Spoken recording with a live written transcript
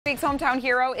week's hometown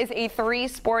hero is a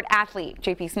three-sport athlete.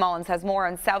 JP Smallins has more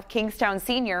on South Kingstown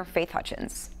senior Faith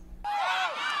Hutchins.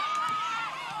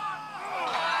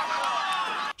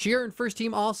 She earned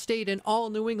first-team All-State and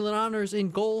All-New England honors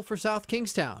in goal for South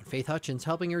Kingstown. Faith Hutchins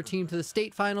helping her team to the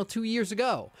state final 2 years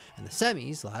ago and the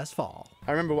semis last fall.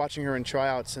 I remember watching her in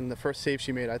tryouts, and the first save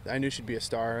she made, I knew she'd be a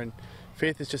star. And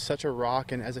Faith is just such a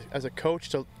rock, and as a coach,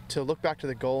 to look back to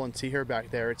the goal and see her back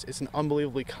there, it's an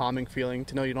unbelievably calming feeling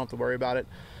to know you don't have to worry about it.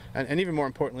 And even more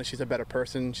importantly, she's a better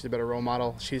person. She's a better role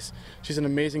model. She's an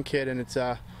amazing kid, and it's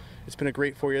been a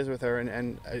great 4 years with her,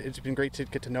 and it's been great to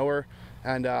get to know her,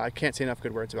 and I can't say enough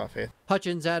good words about Faith.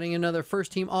 Hutchins adding another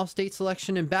first-team All-State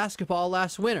selection in basketball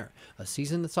last winter, a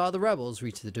season that saw the Rebels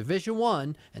reach the Division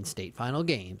I and state final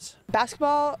games.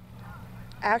 Basketball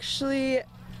actually,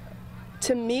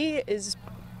 to me, is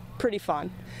pretty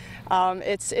fun.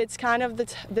 It's kind of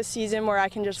the season where I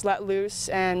can just let loose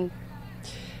and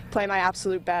play my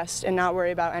absolute best and not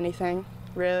worry about anything,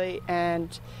 really.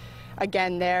 And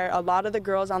again, a lot of the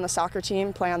girls on the soccer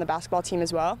team play on the basketball team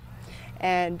as well.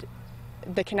 And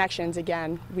the connections,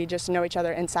 again, we just know each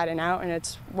other inside and out, and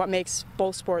it's what makes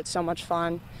both sports so much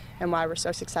fun and why we're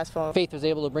so successful. Faith was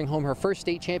able to bring home her first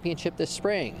state championship this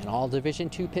spring, an all Division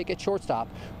II pick at shortstop,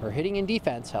 her hitting and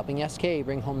defense helping SK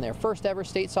bring home their first ever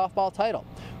state softball title.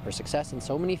 Her success in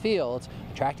so many fields,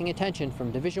 attracting attention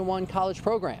from Division I college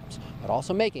programs, but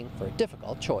also making for a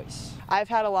difficult choice. I've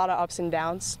had a lot of ups and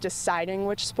downs deciding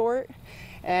which sport,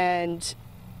 and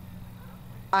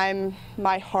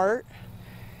my heart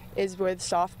is with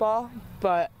softball,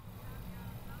 but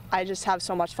I just have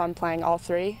so much fun playing all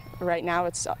three. Right now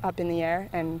it's up in the air,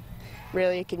 and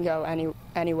really it can go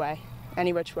any way,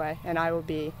 any which way, and I will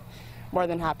be more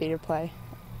than happy to play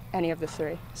any of the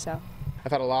three. So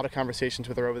I've had a lot of conversations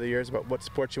with her over the years about what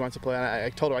sport she wants to play, and I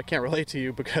told her I can't relate to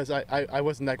you because I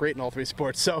wasn't that great in all three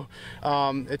sports. So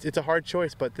it's a hard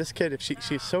choice, but this kid, if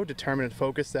she's so determined and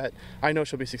focused, that I know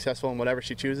she'll be successful in whatever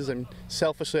she chooses. And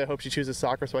selfishly, I hope she chooses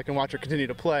soccer so I can watch her continue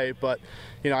to play. But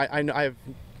you know, I have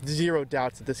zero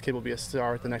doubts that this kid will be a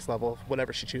star at the next level,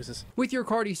 whatever she chooses. With your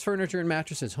Cardi's Furniture and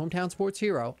Mattresses hometown sports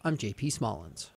hero, I'm JP Smallins.